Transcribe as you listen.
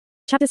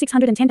Chapter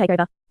 610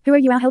 Takeover. Huo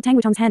Yuao held Tang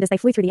Wutong's hand as they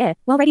flew through the air,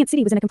 while Radiant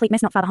City was in a complete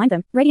mess not far behind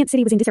them. Radiant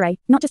City was in disarray,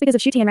 not just because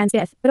of Shu Tianran's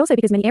death, but also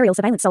because many aerial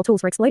surveillance cell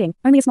tools were exploding.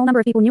 Only a small number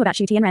of people knew about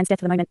Shu Tianran's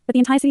death for the moment, but the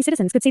entire city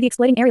citizens could see the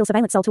exploding aerial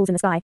surveillance cell tools in the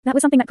sky. That was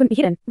something that couldn't be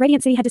hidden.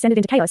 Radiant City had descended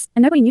into chaos,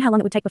 and nobody knew how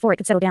long it would take before it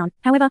could settle down.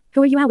 However,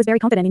 Huo Yuao was very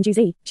confident in Zhu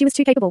Zi. She was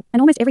too capable, and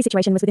almost every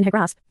situation was within her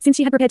grasp. Since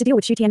she had prepared to deal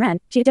with Shu Tianran,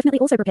 she had definitely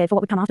also prepared for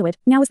what would come afterward.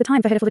 Now was the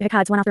time for her to flip her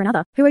cards one after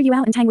another. Huo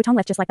Yuao and Tang Wutong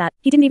left just like that.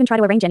 He didn't even try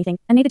to arrange anything,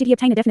 and neither did he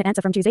obtain a definite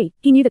answer from Zhu Zi.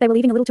 He knew that they were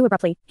leaving a little too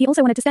abruptly. He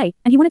also wanted to stay,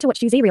 and he wanted to watch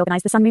Zhu Zi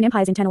reorganize the Sun Moon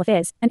Empire's internal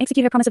affairs, and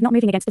execute her promise of not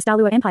moving against the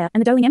Daluo Empire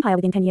and the Douluo Empire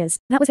within 10 years.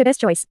 That was her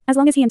best choice. As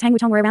long as he and Tang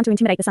Wutong were around to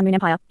intimidate the Sun Moon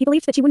Empire, he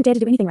believed that she wouldn't dare to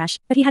do anything rash.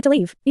 But he had to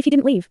leave. If he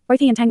didn't leave, both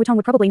he and Tang Wutong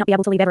would probably not be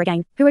able to leave ever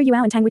again. Huo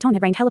Yuao and Tang Wutong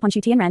had rained hell upon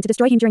Shu Tianran to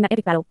destroy him during that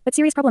epic battle, but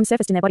serious problems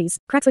surfaced in their bodies.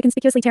 Cracks were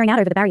conspicuously tearing out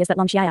over the barriers that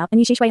Long Xiao and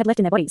Yu Shishui had left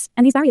in their bodies,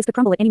 and these barriers could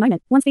crumble at any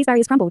moment. Once these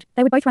barriers crumbled,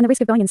 they would both run the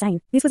risk of going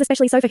insane. This was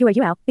especially so for Huo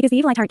Yuao, because the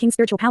evil tyrant king's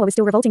spiritual power was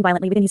still revolting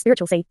violently within his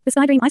spiritual sea. The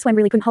Sky Dream Ice Worm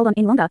really couldn't hold on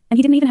any longer, and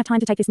he didn't even have time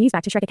to take this news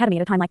back to Shrek Academy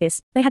at a time like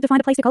this. They had to find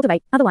a place to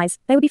cultivate, otherwise,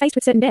 they would be faced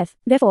with certain death.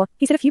 Therefore,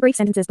 he said a few brief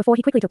sentences before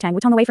he quickly took Tang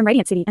Wutong away from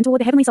Radiant City and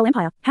toward the Heavenly Soul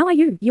Empire. How are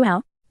you,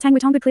 Yuao? Tang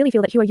Wutong could clearly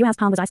feel that Huo Yuao's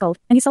palm was ice cold,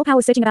 and his soul power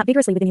was surging about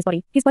vigorously within his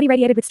body. His body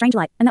radiated with strange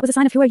light, and that was a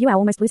sign of Huo Yuao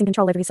almost losing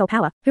control over his soul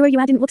power. Huo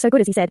Yuao didn't look so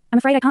good as he said, I'm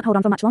afraid I can't hold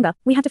on for much longer.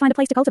 We have to find a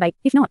place to cultivate.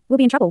 If not, we'll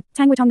be in trouble.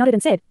 Tang Wutong nodded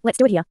and said, let's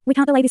do it here. We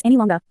can't delay this any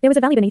longer. There was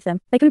a valley beneath them.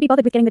 They couldn't be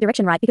bothered with getting the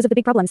direction right because of the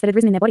big problems that had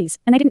risen in their bodies,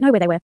 and they didn't know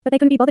where they were, but they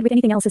couldn't be bothered with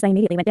anything else as they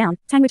immediately went down.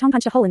 Tang Wutong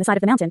punched a hole in the side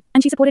of the mountain,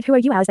 and she supported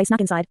Huo Yuao as they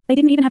snuck inside. They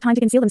didn't even have time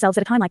to conceal themselves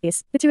at a time like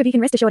this. The two of you can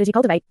rest assured as you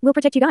cultivate. We'll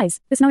protect you guys.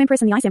 The Snow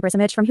Empress and the Ice Empress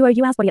emerged from Huo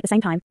Yuao's body at the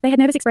same time. They had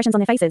nervous expressions on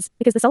their faces,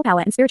 because the soul power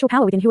and spiritual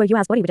power within Huo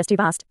Yuao's body were just too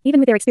vast. Even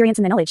with their experience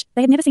and their knowledge,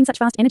 they had never seen such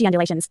fast energy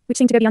undulations, which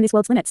seemed to go beyond this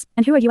world's limits,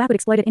 and Huo Yuao would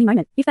explode at any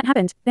moment. If that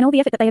happened, then all the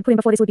effort that they had put in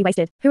before this would be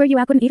wasted. Huo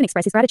Yuao couldn't even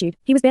express his gratitude.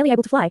 He was barely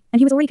able to fly,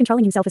 and he was already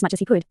controlling himself as much as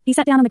he could. He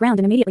sat down on the ground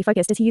and immediately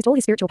focused as he used all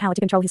his spiritual power to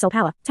control his soul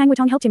power. Tang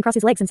Wutong helped him cross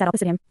his legs and sat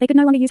opposite him. They could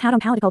no longer use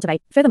Haodong power to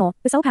cultivate. Furthermore,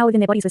 the soul power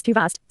within their bodies was too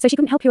vast, so she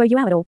couldn't help Huo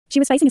Yuao at all. She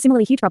was facing a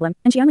similarly huge problem,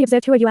 and she only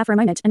observed Huo Yuao for a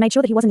moment and made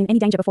sure that he wasn't in any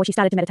danger before she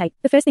started to meditate.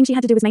 The first thing she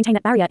had to do was maintain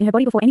that barrier in her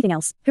body before anything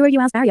else. Huo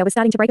Yuao's barrier was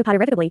starting to break apart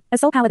irrevocably. A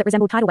soul power that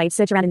resembled tidal waves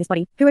surged around in his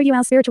body. Huo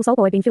Yuao's spiritual soul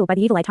core had been filled by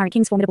the evil eye tyrant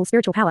king's formidable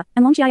spiritual power,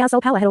 and Long Xiao's soul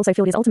power had also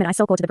filled his ultimate ice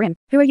soul core to the brim.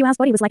 Huo Yuao's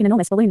body was like an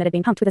enormous balloon that had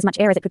been pumped with as much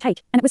air as it could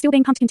take, and it was still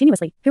being pumped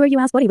continuously. Huo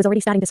Yuao's body was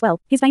already starting to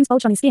swell. His veins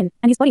bulged on his skin,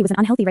 and his body was an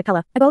unhealthy red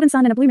color. A golden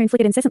sun and a blue moon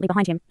flickered incessantly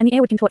behind him, and the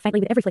air would contort faintly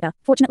with every flicker.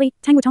 Fortunately,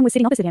 Tang Wutong was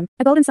sitting opposite him.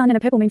 A golden sun and a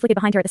purple moon flickered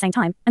behind her at the same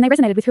time, and they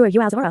resonated with Huo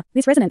Yuao's aura.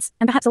 This resonance,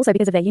 and perhaps also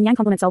because of their yin-yang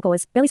complement soul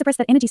cores, barely suppressed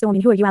that energy storm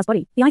in Huo Yuao's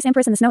body. The Ice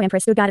Empress and the Snow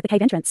Empress stood guard at the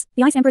cave entrance.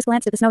 The Ice Empress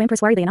glanced at the Snow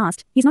Empress worriedly and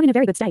asked, he's not in a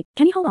very good state.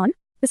 Can he hold on?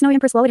 The Snow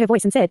Empress lowered her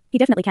voice and said, he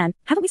definitely can.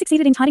 Haven't we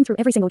succeeded in tiding through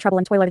every single trouble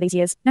and toil over these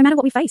years, no matter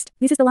what we faced?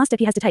 This is the last step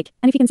he has to take,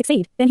 and if he can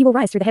succeed, then he will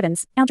rise through the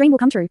heavens. Our dream will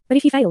come true, but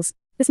if he fails...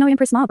 The Snow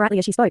Empress smiled brightly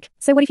as she spoke.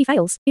 So what if he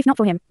fails? If not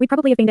for him, we'd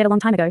probably have been dead a long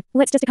time ago.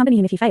 Let's just accompany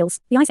him if he fails.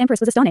 The Ice Empress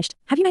was astonished.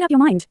 Have you made up your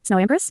mind, Snow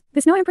Empress? The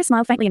Snow Empress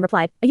smiled faintly and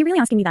replied, are you really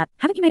asking me that?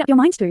 Haven't you made up your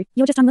mind too?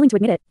 You're just unwilling to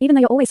admit it, even though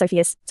you're always so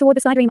fierce. Toward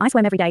the Sky Dream Ice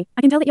Worm every day,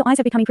 I can tell that your eyes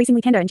have become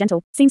increasingly tender and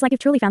gentle. Seems like you've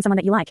truly found someone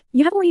that you like.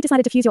 You have already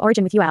decided to fuse your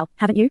origin with Yuao,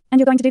 haven't you? And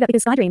you're going to do that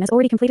because Sky Dream has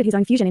already completed his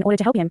own fusion in order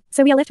to help him.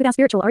 So we are left with our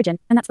spiritual origin,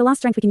 and that's the last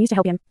strength we can use to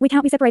help him. We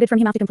cannot be separated from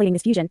him after completing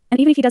this fusion, and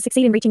even if he does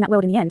succeed in reaching that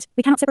world in the end,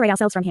 we cannot separate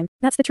ourselves from him.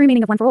 That's the true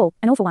meaning of one for all,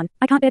 and all for one.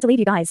 I can't bear to leave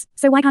you guys.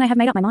 So why can't I have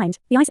made up my mind?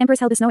 The Ice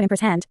Empress held the Snow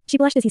Empress hand. She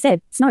blushed as he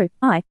said, Snow,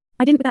 I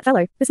didn't with that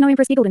fellow. The Snow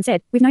Empress giggled and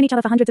said, we've known each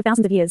other for hundreds of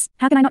thousands of years.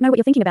 How can I not know what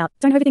you're thinking about?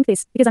 Don't overthink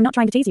this, because I'm not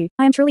trying to tease you.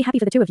 I am truly happy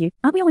for the two of you.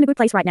 Aren't we all in a good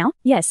place right now?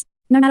 Yes.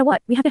 No matter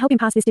what, we have to help him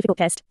pass this difficult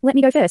test. Let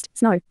me go first.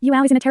 Snow,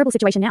 Yuao is in a terrible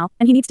situation now,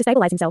 and he needs to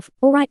stabilize himself.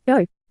 All right,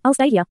 go. I'll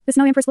stay here. The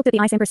Snow Empress looked at the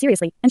Ice Empress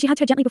seriously, and she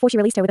hugged her gently before she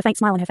released her with a faint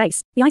smile on her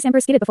face. The Ice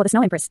Empress skittered before the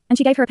Snow Empress, and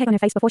she gave her a peck on her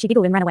face before she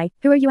giggled and ran away.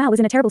 Huo Yuao was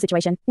in a terrible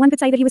situation. One could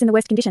say that he was in the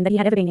worst condition that he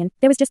had ever been in.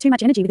 There was just too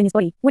much energy within his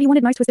body. What he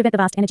wanted most was to vent the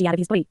vast energy out of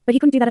his body, but he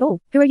couldn't do that at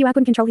all. Huo Yuao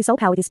couldn't control his soul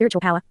power with his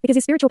spiritual power, because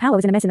his spiritual power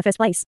was in a mess in the first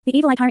place. The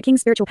evil eye tyrant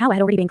king's spiritual power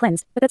had already been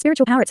cleansed, but that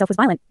spiritual power itself was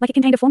violent, like it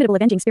contained a formidable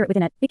avenging spirit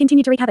within it. It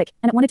continued to wreak havoc,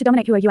 and it wanted to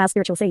dominate Huo Yuao's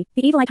spiritual sea.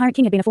 The evil eye tyrant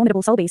king had been a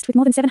formidable soul beast with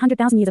more than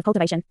 700,000 years of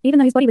cultivation. Even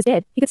though his body was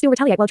dead, he could still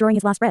retaliate while drawing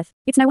his last breath.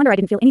 It's no wonder I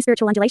didn't feel any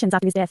spiritual undulations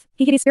after his death.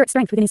 He hid his spirit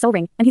strength within his soul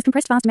ring, and he's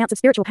compressed vast amounts of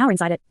spiritual power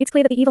inside it. It's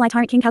clear that the evil eye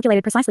tyrant king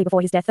calculated precisely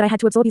before his death that I had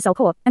to absorb his soul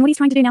core, and what he's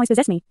trying to do now is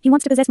possess me. He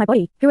wants to possess my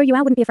body. Huo Yuao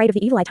wouldn't be afraid of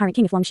the evil eye tyrant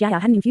king if Long Xiao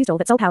hadn't infused all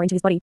that soul power into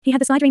his body. He had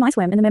the Sky Dream Ice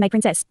Worm and the Mermaid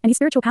Princess, and his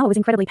spiritual power was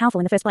incredibly powerful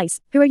in the first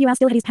place. Huo Yuao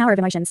still had his power of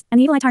emotions, and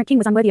the evil eye tyrant king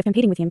was unworthy of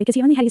competing with him because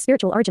he only had his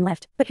spiritual origin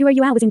left. But Huo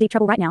Yuao was in deep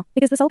trouble right now,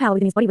 because the soul power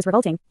within his body was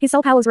revolting. His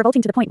soul power was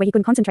revolting to the point where he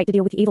couldn't concentrate to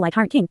deal with the evil eye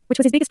tyrant king, which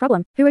was his biggest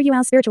problem. Huo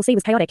Yuao's spiritual sea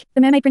was chaotic.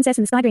 The Mermaid Princess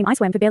and the Sky Dream Ice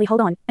Worm could barely hold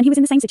on, and he was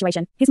in the same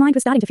situation. His mind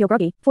was starting to feel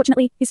groggy.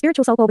 Fortunately, his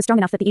spiritual soul core was strong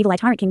enough that the evil eye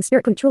tyrant king's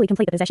spirit couldn't truly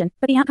complete the possession,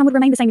 but the outcome would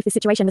remain the same if this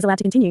situation was allowed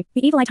to continue.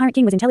 The evil eye tyrant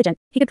king was intelligent.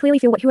 He could clearly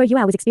feel what Huo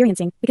Yuao was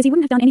experiencing, because he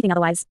wouldn't have done anything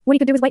otherwise. What he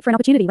could do was wait for an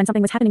opportunity when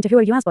something was happening to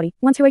Huo Yuao's body.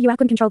 Once Huo Yuao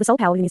couldn't control the soul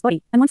power within his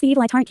body, and once the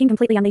evil eye tyrant king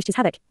completely unleashed his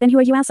havoc, then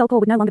Huo Yuao's soul core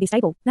would no longer be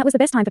stable. That was the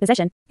best time for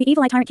possession. The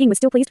evil eye tyrant king was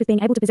still pleased with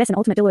being able to possess an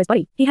ultimate Douluo's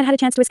body. He had had a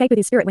chance to escape with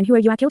his spirit when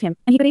Huo Yuao killed him,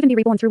 and he could even be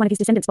reborn through one of his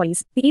descendants'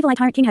 bodies. The evil eye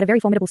tyrant king had a very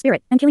formidable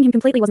spirit, and killing him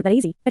completely wasn't that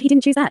easy. But he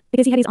didn't choose that,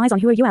 because he had his eyes on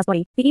Huo Yuao's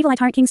body. The evil eye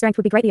tyrant king's strength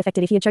would be greatly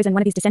affected if he had chosen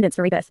one of his descendants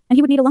for rebirth, and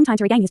he would need a long time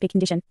to regain his peak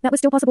condition. That was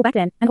still possible back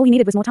then, and all he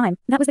needed was more time.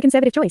 That was the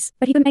conservative choice,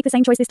 but he couldn't make the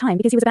same choice this time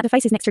because he was about to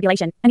face his next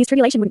tribulation, and his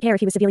tribulation wouldn't care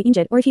if he was severely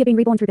injured or if he had been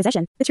reborn through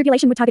possession. The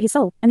tribulation would target his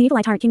soul, and the evil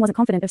eye tyrant king wasn't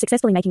confident of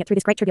successfully making it through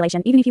this great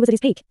tribulation even if he was at his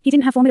peak. He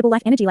didn't have formidable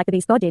life energy like the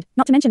beast god did,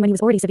 not to mention when he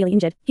was already severely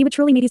injured. He would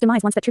truly meet his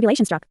demise once that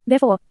tribulation struck.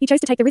 Therefore, he chose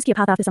to take the riskier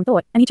path after some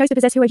thought, and he chose to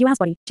possess Huo Yuao's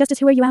body. Just as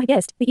Huo Yuao had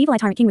guessed, the evil eye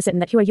tyrant king was certain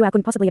that Huo Yuao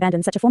couldn't possibly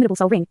abandon such a formidable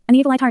soul ring, and the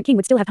evil eye tyrant king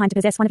would still have time to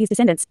possess one of his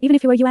descendants, even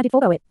if Huo Yuao did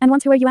forego it. And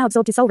once Huo Yuao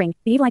absorbed his soul ring,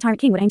 the evil eye tyrant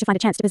king would aim to find a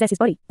chance to possess his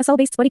body. A soul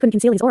beast's body couldn't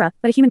conceal his aura,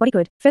 but a human body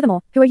could.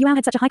 Furthermore, Huo Yuao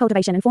had such a high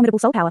cultivation and formidable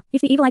soul power.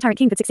 If the evil eye tyrant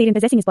king could succeed in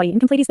possessing his body and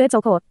complete his third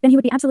soul core, then he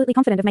would be absolutely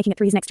confident of making it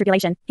through his next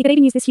tribulation. He could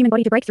even use this human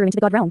body to break through into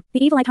the god realm.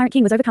 The evil eye tyrant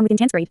king was overcome with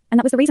intense greed, and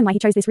that was the reason why he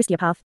chose this riskier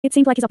path. It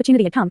seemed like his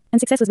opportunity had come, and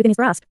success was within his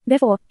grasp.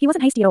 Therefore, he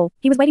wasn't hasty at all.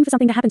 He was waiting for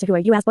something to happen to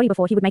Huo Yuao's body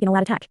before he would make an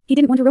all-out attack. He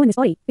didn't want to ruin this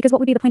body, because what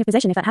would be the point of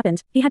possession if that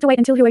happened? He had to wait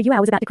until Huo Yuao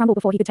was about to crumble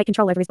before he could take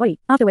control over his body.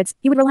 Afterwards,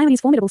 he would rely on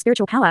his formidable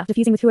spiritual power after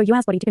fusing with Huo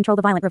Yuao's body to control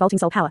the violent revolting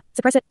soul power,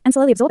 suppress it, and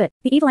slowly absorb it.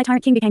 The evil eye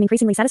tyrant king became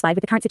increasingly satisfied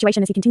with the current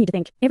situation as he continued to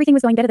think. Everything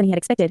was going better than he had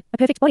expected. A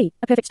perfect body,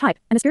 a perfect type,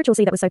 and a spiritual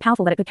seed that was so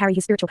powerful that it could carry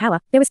his spiritual power.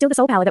 There was still the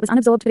soul power that was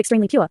unabsorbed but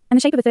extremely pure, and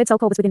the shape of a third soul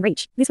core was within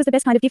reach. This was the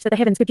best kind of gift that the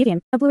heavens could give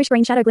him. A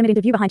bluish-green shadow glimmered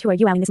into view behind Huo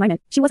Yuao in this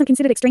moment. She wasn't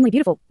considered extremely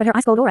beautiful, but her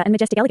ice-gold aura and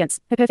majestic elegance,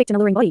 her perfect and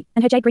alluring body,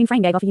 and her jade-green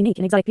frame gave off a unique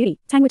and exotic beauty.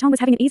 Tang Clan was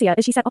having it easier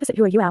as she sat opposite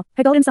Huo Yuao.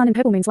 Her golden sun and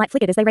purple moon's light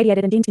flickered as they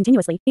radiated and dimmed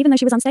continuously. Even though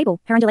she was unstable,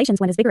 her undulations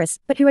weren't as vigorous.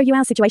 But Huo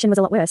Yuao's situation was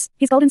a lot worse.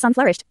 His golden sun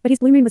flourished, but his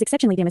blue moon was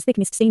exceptionally dim as thick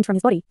mist steamed from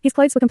his body. His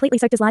clothes were completely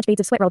soaked as large beads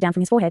of sweat rolled down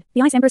from his forehead.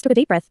 The ice empress took a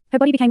deep breath. Her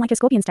body became like a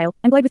scorpion's tail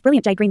and glowed with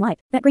brilliant jade-green light.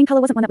 That green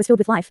color wasn't one that was filled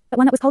with life, but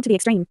one that was cold to the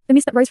extreme. The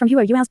mist that rose from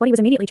Huo Yuao's body was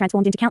immediately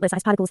transformed into countless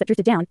ice particles that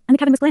drifted down, and the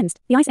cavern was cleansed.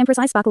 The ice empress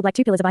eyes sparkled like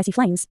two pillars of icy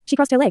flames. She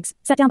crossed her legs,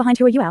 sat down behind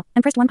Huo Yuao,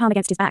 and pressed one palm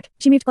against his back.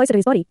 She moved closer to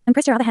his body and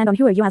pressed her other hand on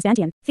Huo Yuao's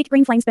dantian. Thick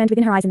green flames burned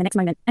within her eyes in the next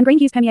moment, and green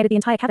hues permeated the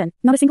entire cavern.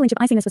 Not a single inch of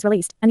iciness was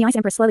released, and the ice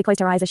empress slowly closed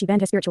her eyes as she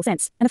burned her spiritual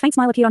sense, and a faint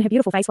smile appeared on her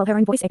beautiful face while her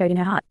own voice echoed in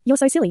her heart. You're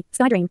so silly,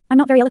 Skydream. I'm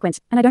not very eloquent,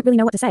 and I don't really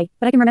know what to say,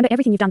 but I can remember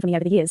everything you've done for me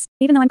over the years.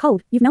 Even though I'm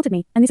cold, you've melted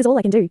me, and this is all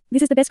I can do.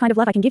 This is the best kind of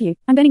love I can give you.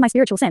 I'm burning my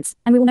spiritual sense,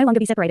 and we will no longer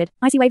be separated.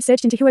 Icy waves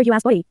surged into Huo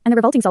Yuao's body, and the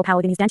revolting soul power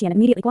within his dantian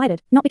immediately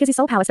quieted. Not because his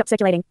soul power stopped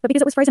circulating, but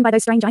because it was frozen by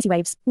those strange icy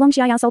waves. Long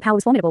Xiaoyao's soul power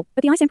was formidable,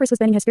 but the ice empress was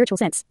burning her spiritual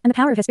sense, and the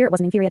power of her spirit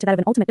wasn't inferior to that of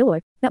an ultimate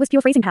Douluo. That was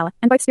pure freezing power,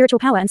 and both spiritual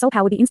power and soul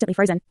power would be instantly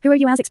frozen. Huo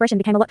Yuao's expression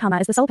became a lot calmer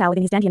as the soul power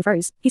within his dantian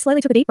froze. He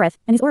slowly took a deep breath,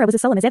 and his aura was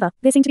as solemn as ever.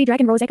 There seemed to be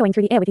dragon roars echoing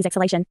through the air with his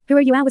exhalation.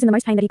 Huo Yuao was in the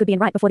most pain that he could be in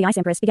right before the ice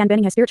empress began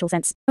burning her spiritual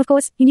sense. Of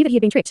course, he knew that he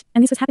had been tricked,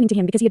 and this was happening to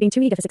him because he had been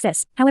too eager for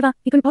success. However,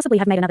 he couldn't possibly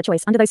have made another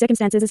choice under those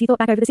circumstances as he thought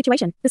back over the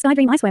situation. The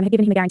Skydream Iceworm had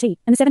given him a guarantee,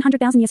 and the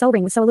 700,000-year soul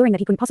ring was so alluring that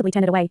he couldn't possibly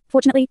turn it away.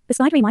 Fortunately, the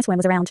Skydream Iceworm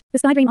was around. The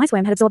Skydream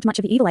Iceworm had absorbed much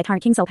of the evil eye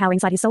tyrant king soul power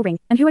inside his soul ring,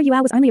 and Huo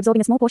Yuao was only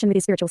absorbing a small portion with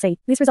his spiritual sea.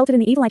 This resulted in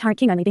the evil eye tyrant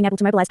king only being able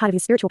to mobilize part of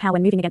his spiritual power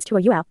when moving against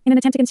Huo Yuao, in an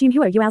attempt to consume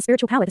Huo Yuao's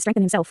spiritual power to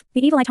strengthen himself.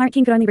 The evil eye tyrant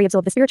king could only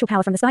reabsorb the spiritual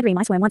power from the Skydream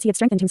Iceworm once he had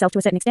strengthened himself to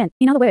a certain extent.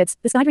 In other words,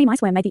 the Skydream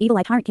Iceworm made the evil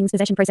eye tyrant king's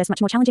possession process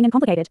much more challenging and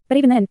complicated. But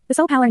even then, the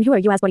soul power in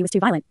Huo Yuao's body was too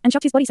violent, and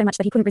shocked his body so much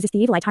that he couldn't resist the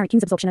evil eye tyrant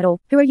king's absorption at all.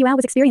 Huo Yuao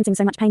was experiencing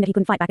so much pain that he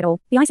couldn't fight back at all.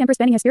 The ice empress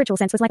burning her spiritual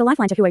sense was like a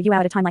lifeline to Huo Yuao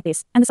at a time like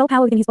this, and the soul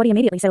power within his body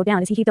immediately settled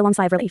down as he heaved a long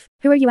sigh of relief.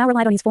 Huo Yuao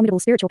relied on his formidable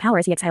spiritual power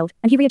as he exhaled,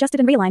 and he readjusted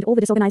and realigned all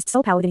the disorganized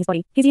soul power within his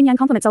body. His yin-yang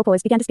complement soul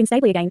cores began to spin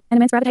stably again, and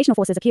immense gravitational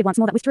forces appeared once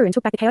more that withdrew and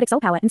took back the chaotic soul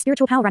power and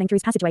spiritual power running through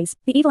his passageways.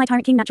 The evil eye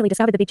tyrant king naturally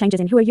discovered the big changes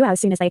in Huo Yuao as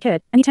soon as they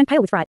occurred, and he turned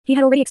pale with fright. He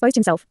had already exposed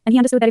himself, and he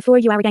understood that if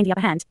Huo Yuao regained the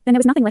upper hand, then there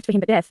was nothing left for him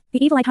but death.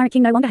 The evil eye tyrant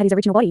king no longer had his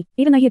original body.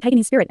 Even though he had taken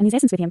his spirit and his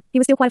essence with him, he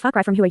was still quite a far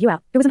cry from Huo Yuao,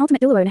 who was an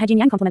ultimate Douluo and had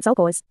yin-yang complement soul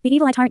cores. The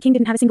evil eye tyrant king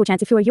didn't have a single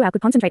chance if Huo Yuao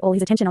could concentrate all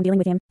his attention on dealing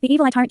with him. The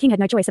evil eye tyrant king had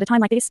no choice at a time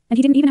like this, and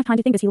he didn't even have time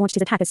to think as he launched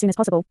his attack as soon as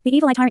possible. The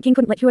evil eye tyrant king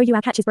couldn't let Huo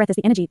Yuao catch his breath as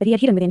the energy that he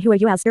had hidden within Huo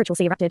Yuao's spiritual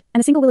sea erupted,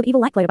 and a single will of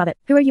evil light glowed above it.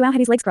 Huo Yuao had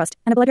his legs crossed,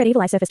 and a blood-red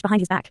evil eye surfaced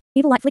behind his back.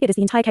 Evil light flickered as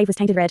the entire cave was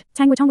tainted red.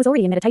 Tang Clan was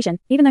already in meditation.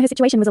 Even though her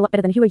situation was a lot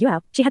better than Huo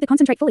Yuao, she had to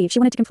concentrate fully if she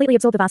wanted to completely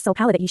absorb the vast soul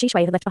power that Yi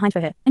Shui had left behind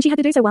for her, and she had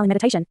to do so while in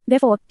meditation.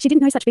 Therefore, she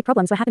didn't know such big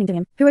problems were happening to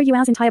him. Huo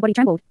Yuao's entire body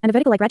trembled, and a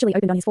vertical eye gradually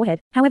opened on his forehead.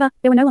 However,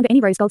 there were no longer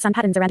any rose gold sun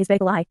patterns around his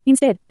vertical eye.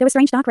 Instead, there were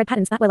strange dark red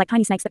patterns that were like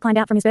tiny snakes that climbed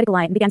out from his vertical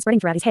eye and began spreading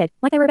throughout his head,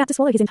 like they were about to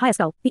swallow his entire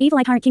skull. The evil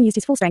eye tyrant king used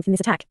his full strength in this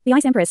attack. The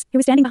ice empress, who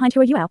was standing behind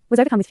Huo Yuao, was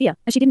overcome with fear,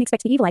 as she didn't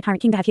expect the evil eye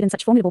tyrant king to have hidden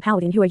such formidable power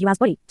within Huo Yuao's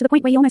body, to the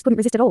point where he almost couldn't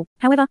resist at all.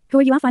 However,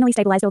 Huo Yuao finally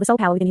stabilized all the soul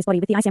power within his body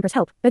with the ice empress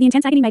help, though the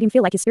intense agony made him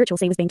feel like his spiritual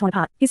sea was being torn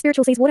apart. His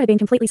spiritual sea's water had been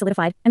completely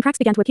solidified, and cracks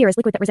began to appear as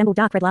liquid that resembled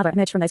dark red lava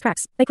emerged from those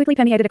cracks. They quickly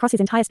permeated across his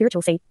entire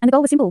spiritual sea, and the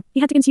goal was simple: he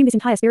had to consume this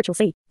entire spiritual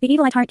sea. The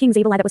evil eye tyrant king's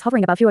evil eye that was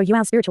hovering above Huo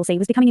Yuao's spiritual sea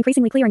was becoming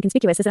increasingly clear and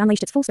conspicuous as it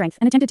unleashed its full strength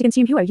and attempted to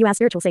consume Huo Yuao's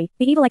spiritual sea.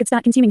 The evil eye could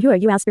start consuming Huo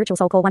Yuao's spiritual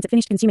soul core once it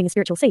finished consuming his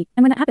spiritual sea,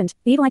 and when that happened,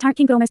 the evil eye tyrant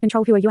king could almost control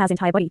control Huo Yuao's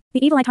entire body.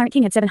 The evil eye tyrant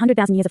king had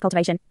 700,000 years of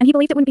cultivation, and he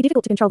believed it wouldn't be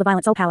difficult to control the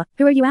violent soul power.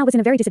 Huo Yuao was in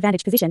a very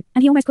disadvantaged position,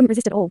 and he almost couldn't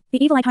resist at all.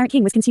 The evil eye tyrant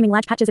king was consuming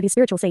large patches of his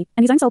spiritual sea,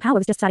 and his own soul power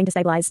was just starting to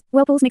stabilize.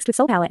 Whirlpools mixed with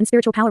soul power and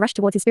spiritual power rushed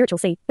towards his spiritual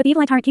sea, but the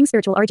evil eye tyrant king's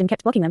spiritual origin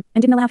kept blocking them,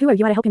 and didn't allow Huo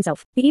Yuao to help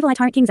himself. The evil eye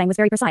tyrant king's aim was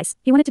very precise.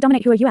 He wanted to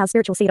dominate Huo Yuao's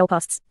spiritual sea at all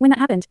costs. When that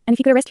happened, and if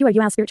he could arrest Huo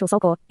Yuao's spiritual soul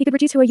core, he could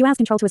reduce Huo Yuao's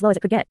control to as low as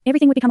it could get.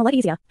 Everything would become a lot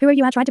easier. Huo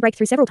Yuao tried to break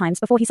through several times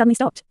before he suddenly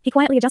stopped. He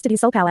quietly adjusted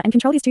his soul power and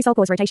controlled his two soul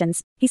cores'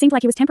 rotations. He seemed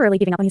like he was temporarily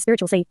giving up on his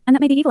spiritual sea, and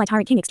that made the evil eye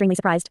tyrant king extremely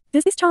surprised.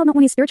 Does this child not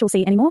want his spiritual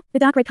sea anymore? The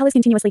dark red colors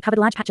continuously covered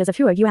large patches of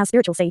Huo Yuao's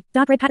spiritual sea.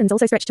 Dark red patterns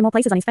also stretched to more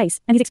places on his face,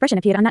 and his expression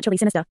appeared unnaturally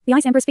sinister. The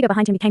Ice Empress figure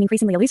behind him became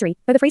increasingly illusory,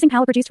 though the freezing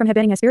power produced from her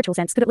burning her spiritual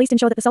sense could at least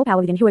ensure that the soul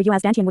power within Huo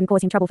Yuao's dantian wouldn't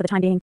cause him trouble for the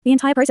time being. The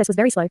entire process was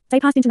very slow. Day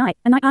passed into night,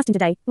 and night passed into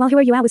day. While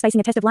Huo Yuao was facing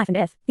a test of life and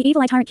death, the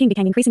evil eye tyrant king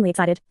became increasingly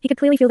excited. He could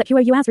clearly feel that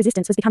Huo Yuao's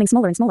resistance was becoming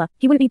smaller and smaller.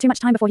 He wouldn't need too much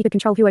time before he could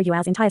control Huo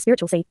Yuao's entire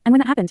spiritual sea, and when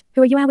that happened,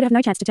 Huo Yuao would have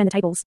no chance to turn the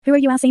tables. Huo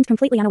Yuao seemed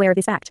completely unaware of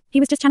this fact. He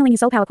was just channeling his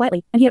soul power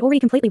quietly, and he had already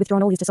completely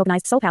withdrawn all his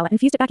disorganized soul power and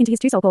fused it back into his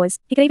two soul cores.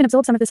 He could even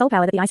absorb some of the soul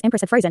power that the Ice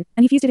Empress had frozen,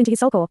 and he fused it into his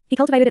soul core. He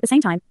cultivated at the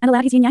same time, and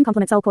allowed his yin-yang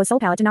complement soul core's soul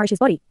power to nourish his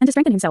body, and to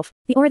strengthen himself.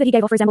 The aura that he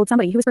gave off resembled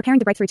somebody who was preparing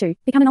to break through to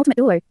become an ultimate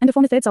Douluo, and to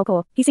form a third soul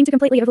core. He seemed to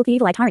completely overlook the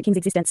evil eye tyrant king's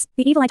existence.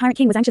 The evil eye tyrant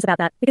king was anxious about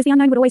that, because the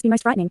unknown would always be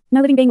most frightening.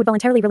 No living being would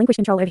voluntarily relinquish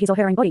control over his or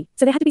her own body,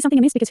 so there had to be something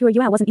amiss because Huo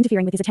Yuao wasn't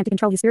interfering with his attempt to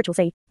control his spiritual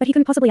sea. But he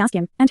couldn't possibly ask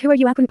him, and Huo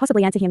Yuao couldn't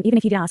possibly answer him even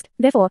if he did ask.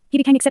 Therefore, he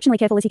became exceptionally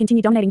careful as he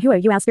continued dominating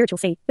Huo Yuao's spiritual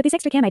sea. But this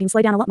extra care made him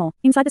slow down a lot more.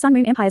 Inside the Sun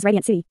Moon Empire's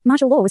Radiant City,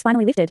 martial law was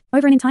finally lifted.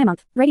 Over an entire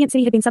month, Radiant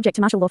City had been subject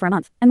to martial law for a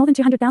month, and more than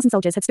 200,000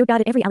 soldiers had stood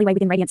guard at every alleyway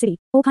within Radiant City.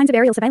 All kinds of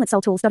aerial surveillance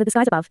soul tools dotted the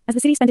skies above. As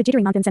the city spent a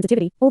jittery month in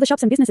sensitivity, all the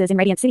shops and businesses in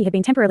Radiant City had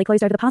been temporarily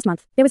closed over the past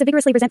month. There was a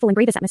vigorously resentful and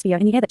grievous atmosphere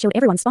in the air that chilled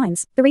everyone's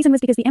spines. The reason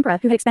was because the emperor,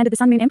 who had expanded the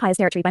Sun Moon Empire's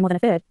territory by more than a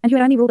third, and who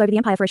had only ruled over the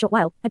empire for a short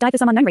while, had died for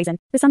some unknown reason.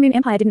 The Sun Moon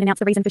Empire didn't announce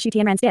the reason for Shu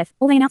Tianran's death.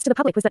 All they announced to the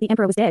public was that the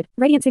emperor was dead.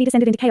 Radiant City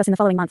descended into chaos in the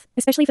following month,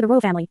 especially for the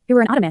royal family, who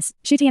were an utter mess.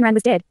 Shu Tianran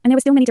was dead, and there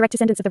were still many direct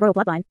descendants of the royal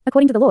bloodline.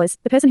 According to the laws,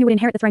 the person who would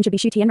inherit the throne should be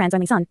Shu Tianran's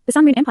only son, the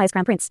Sun Moon Empire's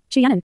crown prince,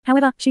 Shu Yanan.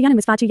 However, Shu Yanan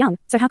was far too young,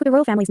 so how could the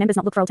royal family's members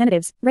not look for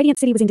alternatives? Radiant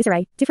City was in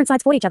disarray. Different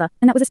sides fought each other,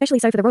 and that was especially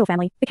so for the royal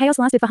family. The chaos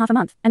lasted for half a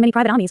month, and many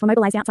private armies were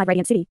mobilized outside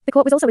Radiant City. The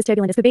court was also as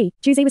turbulent as could be.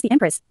 Juzi was the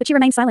empress, but she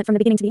remained silent from the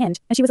beginning to the end,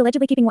 and she was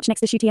allegedly keeping watch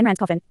next to Shu Tianran's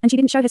coffin, and she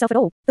didn't show herself at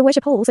all. The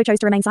worship hall also chose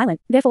to remain silent.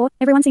 Therefore,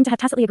 everyone seemed to have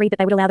tacitly agreed that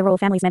they would allow the royal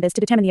family's members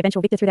to determine the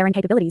eventual victor through their own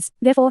capabilities.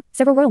 Therefore,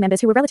 several royal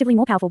members who were relatively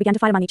more powerful began to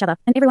fight among each other,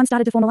 and everyone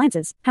started to form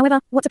alliances. However,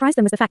 what surprised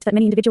them was the fact that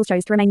many individuals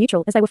chose to remain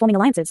neutral as they were forming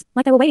alliances,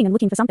 like they were waiting and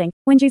looking for something.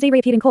 When Juzi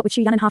reappeared in court with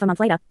Shu Yanan half a month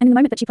later, and in the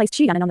moment that she placed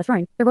Shu Yanan on the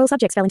throne, the royal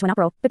subjects fell into an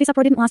uproar. But this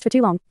uproar didn't last for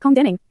too long. Kong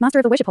Denning, master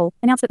of the worship hall,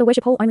 announced that the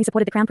worship hall only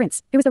supported the crown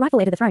prince, who was the rightful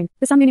heir to the throne.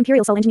 The Sun Moon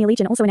Imperial Soul Engineer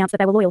Legion also announced that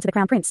they were loyal to the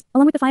crown prince,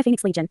 along with the Fire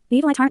Phoenix Legion, the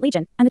Evil Eye Tyrant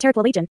Legion, and the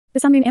Terraclaw Legion. The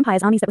Sun Moon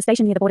Empire's armies that were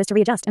stationed near the borders to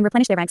readjust and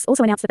replenish their ranks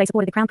also announced that they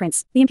supported the crown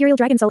prince. The Imperial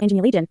Dragon Soul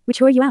Engineer Legion, which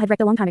Huo Yuao had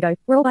wrecked a long time ago,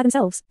 were all by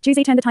themselves.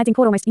 Juzi turned the tides in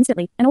court almost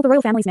instantly, and all the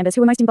royal family's members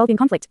who were most involved in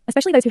conflict,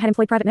 especially those who had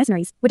employed private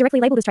mercenaries, were directly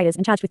labeled as traitors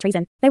and charged with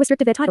treason. They were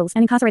stripped of their titles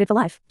and incarcerated for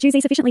life.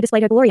 Juzi sufficiently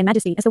displayed her glory and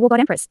majesty as the War God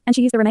Empress, and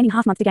she used the remaining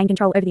half-month to gain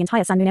control over the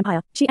entire Sun Moon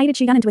Empire. She aided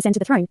Shu Yanan to ascend to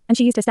the throne, and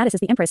she used her status as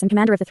the empress and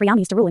commander of the three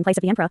armies to rule in place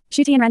of the emperor.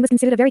 Shu Tianran was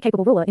considered a very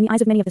capable ruler in the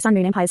eyes of many of the Sun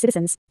Moon Empire's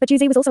citizens, but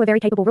Juzi was also a very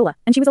capable ruler,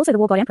 and she was also the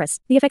War God Empress.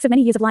 The effects of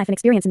many years of life and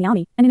experience in the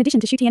army, and in addition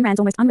to Shu Tianran's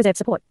almost unreserved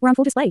support, were on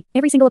full display.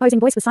 Every single opposing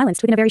voice was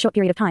silenced within a very short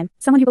period of time.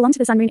 Someone who belonged to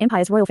the Sun Moon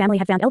Empire's royal family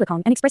had found Elder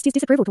Kong and expressed his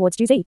disapproval towards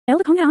Juzi.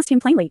 Elder Kong had asked him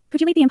plainly,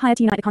 could you lead the empire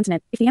to unite the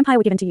continent if the empire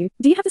were given to you?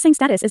 Do you have the same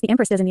status as the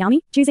empress does in the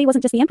army? Juzi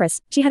wasn't just the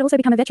empress. She had also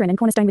become a veteran and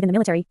cornerstone within the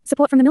military.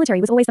 Support from the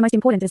military was always the most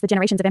important as the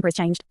generations of emperors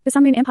changed. The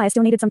Sun Moon Empire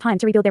still needed some time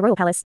to rebuild their royal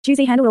palace.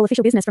 Juzi handled all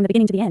official business from the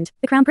beginning to the end.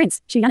 The crown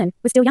prince, Shu Yanan,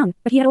 was still young,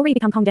 but he had already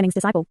become Kong Denning's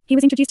disciple. He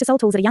was introduced to soul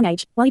tools at a young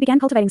age, while he began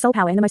cultivating soul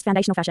power in the most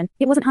foundational fashion.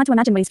 It wasn't hard to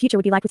imagine what his future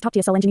would be like with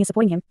top-tier soul engineers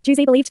supporting him.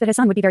 Juzi believed that her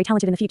son would be very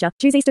talented in the future.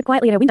 Juzi stood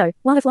quietly at her window,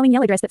 while her flowing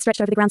yellow dress that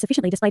stretched over the ground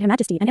sufficiently displayed her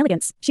majesty and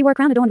elegance. She wore a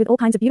crown adorned with all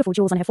kinds of beautiful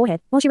jewels on her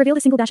forehead, while she revealed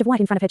a single dash of white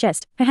in front of her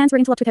chest. Her hands were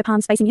interlocked with her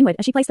palms facing inward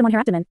as she placed them on her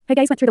abdomen. Her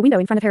gaze went through the window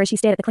in front of her as she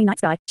stared at the clean night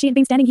sky. She had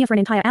been standing here for an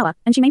entire hour,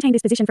 and she maintained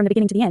this position from the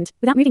beginning to the end,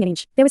 without moving an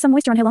inch. There was some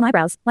moisture on her long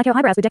eyebrows, like her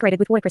eyebrows were decorated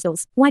with water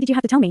crystals. Why did you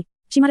have to tell me?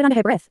 She muttered under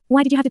her breath.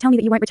 Why did you have to tell me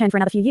that you won't return for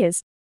another few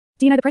years?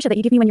 Do you know the pressure that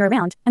you give me when you're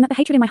around, and that the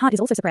hatred in my heart is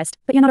also suppressed?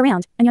 But you're not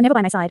around, and you're never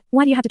by my side.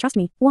 Why do you have to trust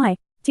me? Why?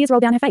 Tears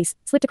rolled down her face,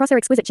 slipped across her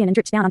exquisite chin and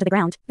dripped down onto the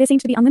ground. There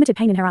seemed to be unlimited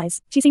pain in her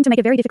eyes. She seemed to make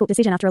a very difficult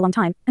decision after a long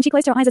time, and she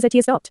closed her eyes as her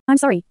tears stopped. I'm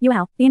sorry,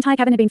 Yuao. The entire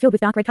cavern had been filled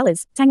with dark red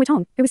colors. Tang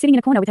Wutong, who was sitting in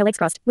a corner with her legs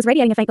crossed, was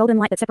radiating a faint golden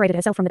light that separated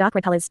herself from the dark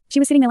red colors. She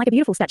was sitting there like a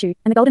beautiful statue,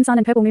 and the golden sun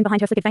and purple moon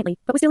behind her flickered faintly,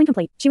 but was still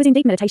incomplete. She was in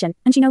deep meditation,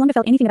 and she no longer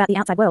felt anything about the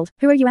outside world.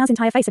 Huo Yuao's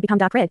entire face had become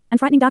dark red, and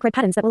frightening dark red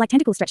patterns that were like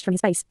tentacles stretched from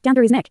his face, down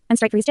through his neck, and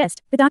straight through his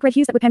chest. The dark red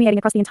hues that were permeating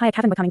across the entire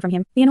cavern were coming from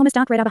him. The enormous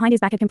dark red eye behind his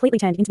back had completely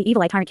turned into the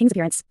evil eye tyrant king's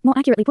appearance. More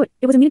accurately put,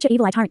 it was a miniature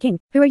evil eye tyrant king.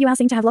 Huo Yuao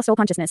seemed to have lost all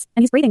consciousness,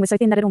 and his breathing was so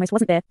thin that it almost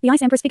wasn't there. The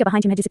Ice Empress figure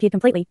behind him had disappeared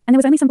completely, and there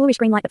was only some bluish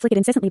green light that flickered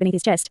incessantly beneath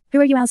his chest.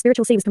 Huo Yuao's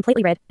spiritual sea was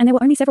completely red, and there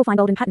were only several fine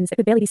golden patterns that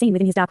could barely be seen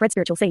within his dark red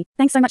spiritual sea.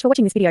 Thanks so much for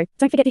watching this video.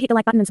 Don't forget to hit the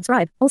like button and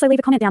subscribe. Also leave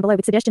a comment down below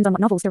with suggestions on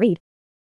what novels to read.